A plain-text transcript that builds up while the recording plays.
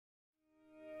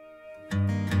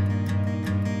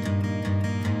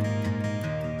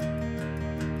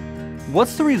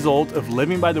What's the result of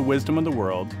living by the wisdom of the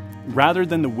world rather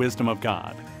than the wisdom of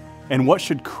God? And what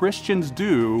should Christians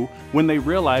do when they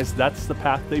realize that's the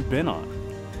path they've been on?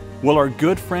 Well, our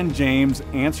good friend James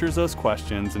answers those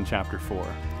questions in chapter 4.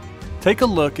 Take a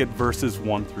look at verses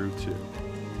 1 through 2.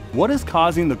 What is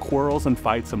causing the quarrels and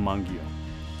fights among you?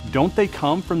 Don't they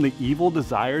come from the evil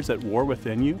desires at war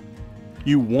within you?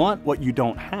 You want what you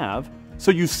don't have,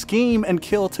 so you scheme and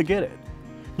kill to get it.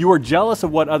 You are jealous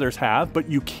of what others have, but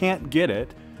you can't get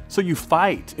it, so you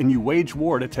fight and you wage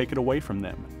war to take it away from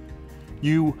them.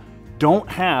 You don't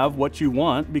have what you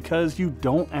want because you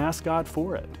don't ask God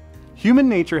for it. Human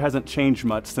nature hasn't changed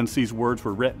much since these words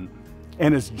were written.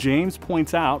 And as James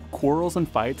points out, quarrels and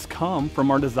fights come from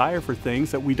our desire for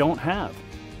things that we don't have.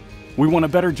 We want a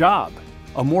better job,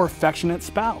 a more affectionate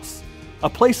spouse, a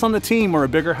place on the team, or a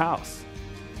bigger house.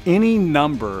 Any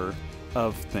number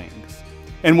of things.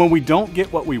 And when we don't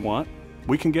get what we want,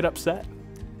 we can get upset.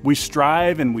 We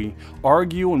strive and we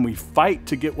argue and we fight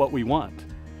to get what we want.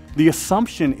 The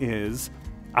assumption is,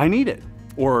 I need it,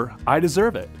 or I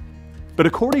deserve it. But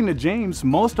according to James,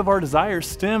 most of our desires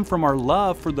stem from our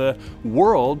love for the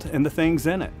world and the things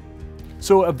in it.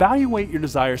 So evaluate your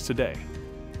desires today.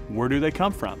 Where do they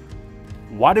come from?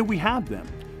 Why do we have them?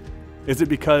 Is it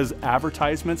because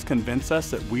advertisements convince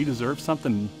us that we deserve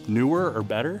something newer or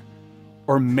better?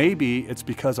 Or maybe it's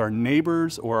because our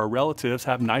neighbors or our relatives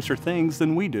have nicer things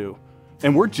than we do,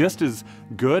 and we're just as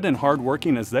good and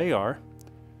hardworking as they are.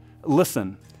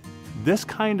 Listen, this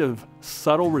kind of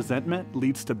subtle resentment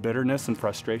leads to bitterness and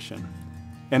frustration.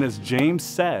 And as James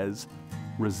says,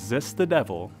 resist the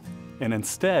devil and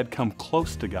instead come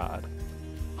close to God.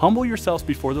 Humble yourselves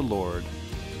before the Lord,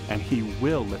 and He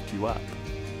will lift you up.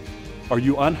 Are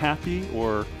you unhappy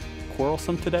or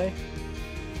quarrelsome today?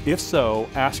 If so,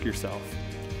 ask yourself,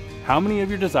 how many of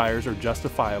your desires are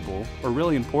justifiable or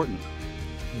really important?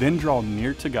 Then draw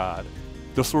near to God,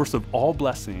 the source of all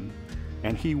blessing,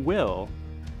 and He will,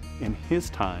 in His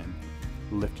time,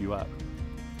 lift you up.